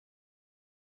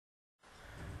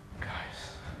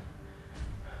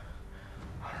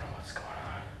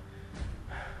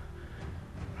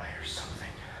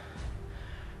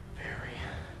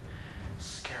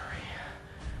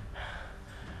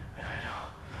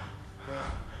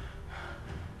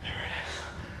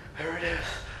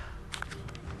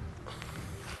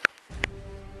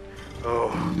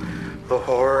The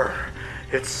horror.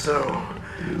 It's so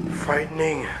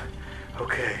frightening.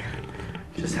 Okay,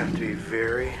 just have to be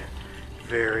very,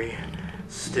 very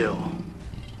still.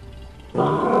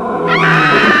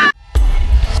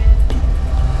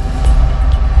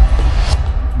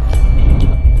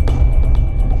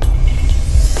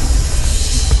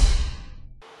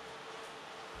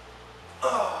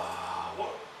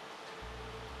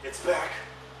 It's back.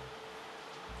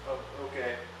 Oh,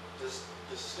 okay. Just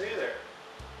stay there.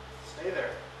 Stay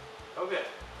there. Okay.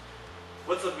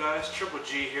 What's up, guys? Triple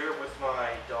G here with my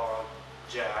dog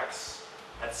Jax.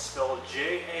 That's spelled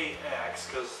J-A-X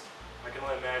because I can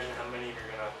only imagine how many of you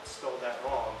are gonna spell that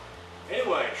wrong.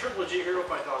 Anyway, Triple G here with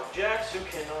my dog Jax, who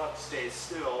cannot stay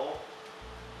still.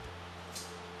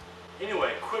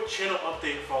 Anyway, quick channel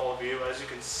update for all of you. As you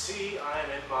can see, I am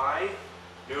in my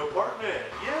new apartment.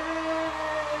 Yay!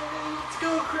 Let's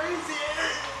go crazy!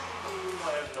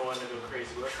 I have no one to go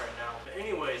crazy with right now. But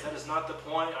anyways, that is not the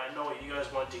point. I know what you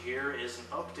guys want to hear is an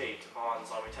update on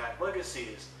Zombie Attack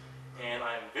Legacies. And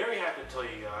I'm very happy to tell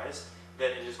you guys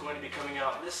that it is going to be coming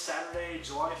out this Saturday,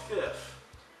 July 5th.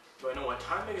 Do I know what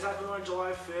time exactly on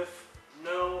July 5th?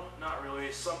 No, not really.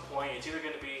 At some point, it's either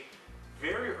going to be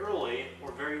very early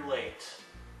or very late,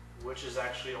 which is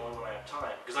actually only when I have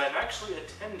time. Because I'm actually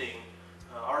attending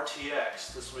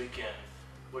RTX this weekend,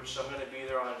 which I'm going to be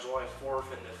there on July 4th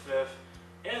and the 5th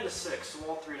and the 6th, so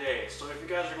all 3 days. So if you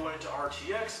guys are going to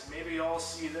RTX, maybe I'll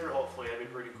see you there, hopefully. That'd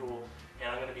be pretty cool.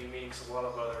 And I'm going to be meeting a lot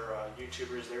of other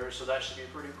YouTubers there, so that should be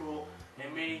pretty cool.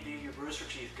 And meeting the Brewster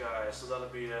Teeth guys, so that'll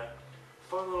be a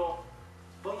fun little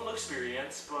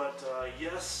experience. But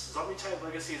yes, Zombie Attack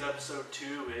Legacies Episode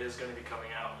 2 is going to be coming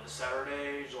out this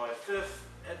Saturday, July 5th,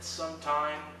 at some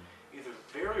time, either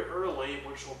very early,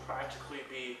 which will practically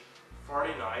be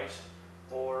Friday night,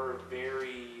 or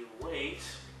very late,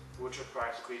 which would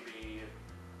practically be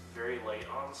very late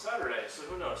on Saturday. So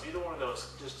who knows? Either one of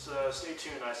those. Just stay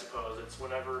tuned, I suppose. It's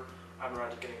whenever I'm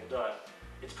around to getting it done.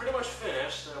 It's pretty much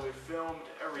finished. We've filmed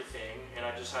everything, and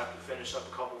I just have to finish up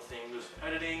a couple things with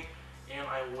editing, and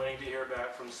I'm waiting to hear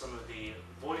back from some of the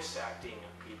voice acting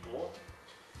people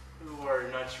who are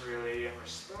not really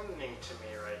responding to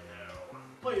me right now.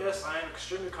 But yes, I am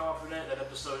extremely confident that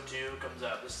episode 2 comes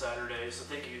out this Saturday, so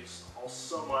thank you all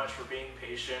so much for being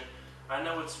patient. I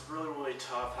know it's really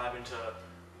tough having to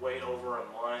wait over a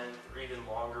month or even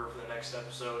longer for the next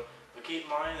episode, but keep in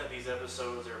mind that these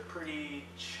episodes are pretty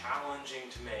challenging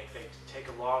to make. They take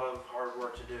a lot of hard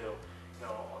work to do. You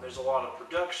know, there's a lot of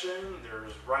production,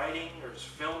 there's writing, there's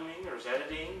filming, there's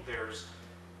editing, there's,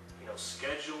 you know,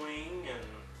 scheduling and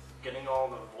getting all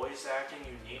the voice acting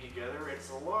you need together.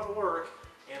 It's a lot of work,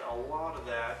 and a lot of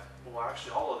that, well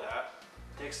actually all of that,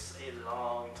 takes a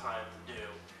long time to do.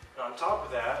 And on top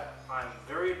of that, I'm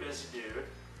a very busy dude,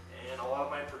 and a lot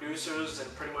of my producers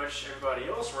and pretty much everybody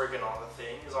else working on the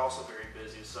thing is also very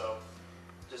busy, so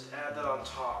just add that on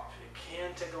top. It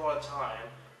can take a lot of time,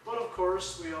 but of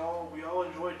course we all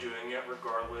enjoy doing it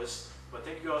regardless. But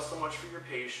thank you all so much for your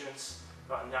patience.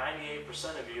 About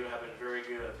 98% of you have been very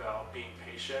good about being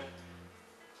patient.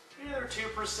 The other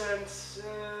 2%,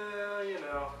 you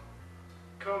know,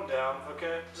 calm down,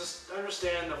 okay? Just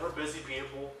understand that we're busy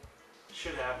people.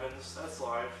 Shit happens, that's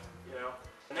life, you know.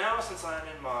 Now, since I'm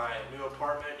in my new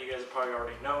apartment, you guys have probably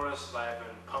already noticed that I've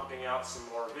been pumping out some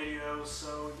more videos,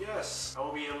 so yes, I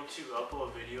will be able to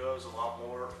upload videos a lot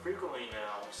more frequently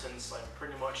now, since I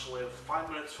pretty much live 5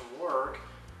 minutes from work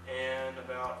and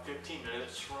about 15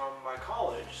 minutes from my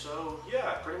college. So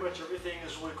yeah, pretty much everything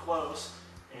is really close,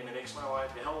 and it makes my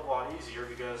life a hell of a lot easier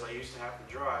because I used to have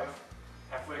to drive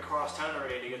halfway across town every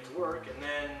day to get to work, and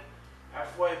then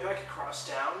halfway back across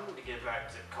town to get back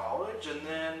to college, and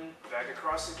then back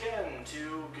across again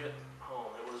to get home.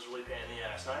 It was really a pain in the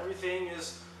ass. Now everything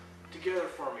is together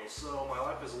for me, so my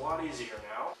life is a lot easier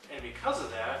now. And because of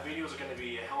that, videos are going to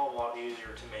be a hell of a lot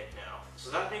easier to make now. So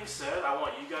that being said, I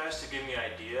want you guys to give me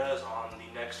ideas on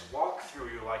the next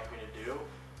walkthrough you'd like me to do.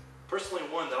 Personally,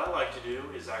 one that I like to do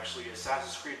is actually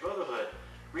Assassin's Creed Brotherhood.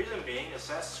 Reason being,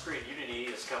 Assassin's Creed Unity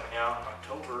is coming out in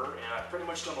October, and I've pretty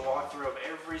much done the walkthrough of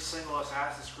every single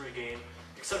Assassin's Creed game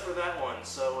except for that one,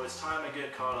 so it's time to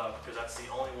get caught up because that's the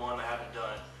only one I haven't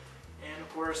done. And of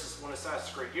course, when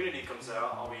Assassin's Creed Unity comes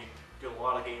out, I'll be doing a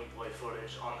lot of gameplay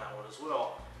footage on that one as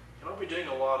well. And I'll be doing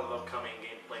a lot of upcoming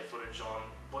gameplay footage on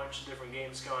a bunch of different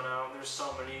games going out. There's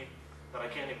so many that I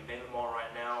can't even name them all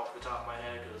right now off the top of my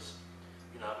head because,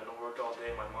 you know, I've been at work all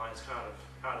day, my mind's kind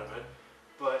of out of it.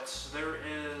 But there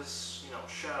is, you know,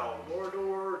 Shadow of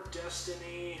Mordor,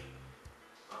 Destiny,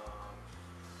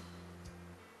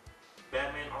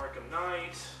 Batman Arkham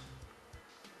Knight,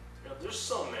 You know, there's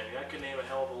so many. I could name a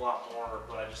hell of a lot more,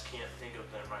 but I just can't think of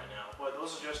them right now. But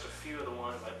those are just a few of the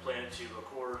ones I plan to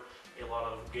record a lot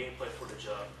of gameplay footage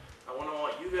of. Now, what I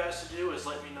want you guys to do is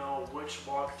let me know which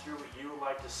walkthrough you would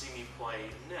like to see me play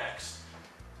next.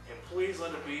 And please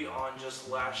let it be on just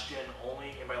last gen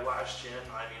only. And by last gen,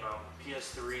 I mean on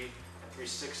PS3 and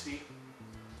 360.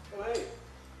 Oh hey,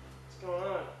 what's going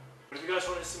on? But if you guys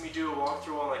want to see me do a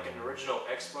walkthrough on like an original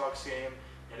Xbox game,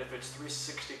 and if it's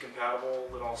 360 compatible,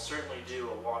 then I'll certainly do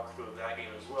a walkthrough of that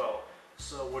game as well.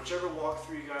 So whichever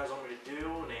walkthrough you guys want me to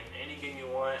do, name any game you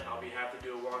want, and I'll be happy to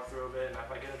do a walkthrough of it. And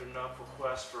if I get enough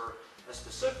requests for a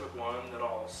specific one, then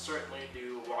I'll certainly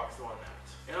do a walkthrough on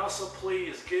that. And also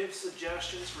please give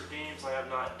suggestions for games I have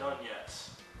not done yet.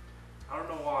 I don't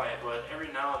know why, but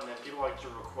every now and then people like to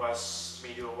request me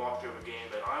do a walkthrough of a game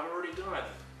that I've already done.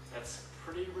 That's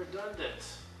pretty redundant.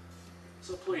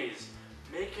 So please,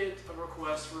 make it a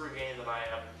request for a game that I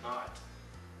have not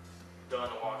done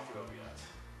a walkthrough of yet.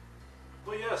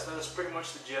 But yes, that is pretty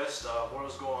much the gist of what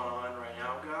is going on right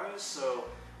now, guys. So,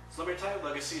 Zombie Attack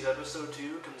Legacies Episode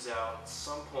 2 comes out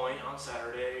some point on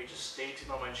Saturday. Just stay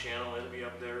tuned on my channel, it'll be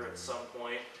up there at some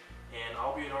point. And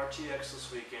I'll be at RTX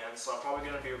this weekend, so I'm probably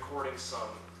going to be recording some...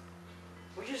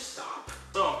 Will you stop?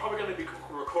 So I'm probably going to be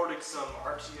recording some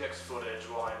RTX footage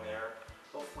while I'm there.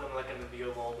 Hopefully I'm not going to be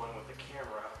alone with the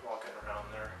camera walking around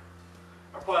there.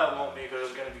 I probably won't be because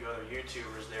there's going to be other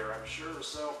YouTubers there, I'm sure,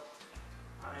 so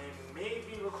I may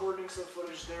be recording some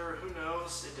footage there, who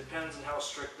knows. It depends on how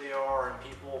strict they are and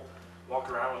people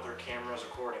walk around with their cameras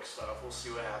recording stuff. We'll see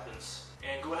what happens.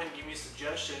 And go ahead and give me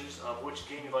suggestions of which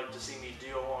game you'd like to see me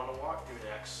do on a walkthrough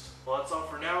next. Well, that's all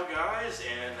for now, guys,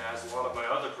 and as a lot of my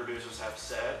other producers have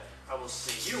said, I will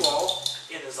see you all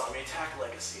in the Zombie Attack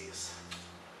Legacies.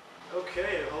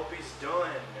 Okay, I hope he's done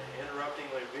interrupting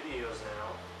my videos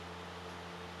now.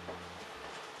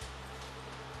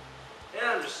 And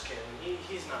I'm just kidding,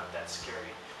 he's not that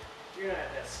scary. You're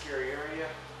not that scary, are you?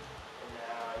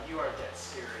 No, you aren't that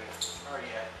scary, are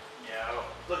you? No,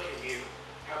 look at you.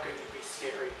 How can you be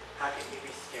scary? How can you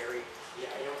be scary? Yeah,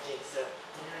 I don't think so.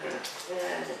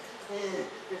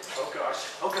 Oh gosh,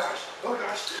 oh gosh, oh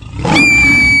gosh.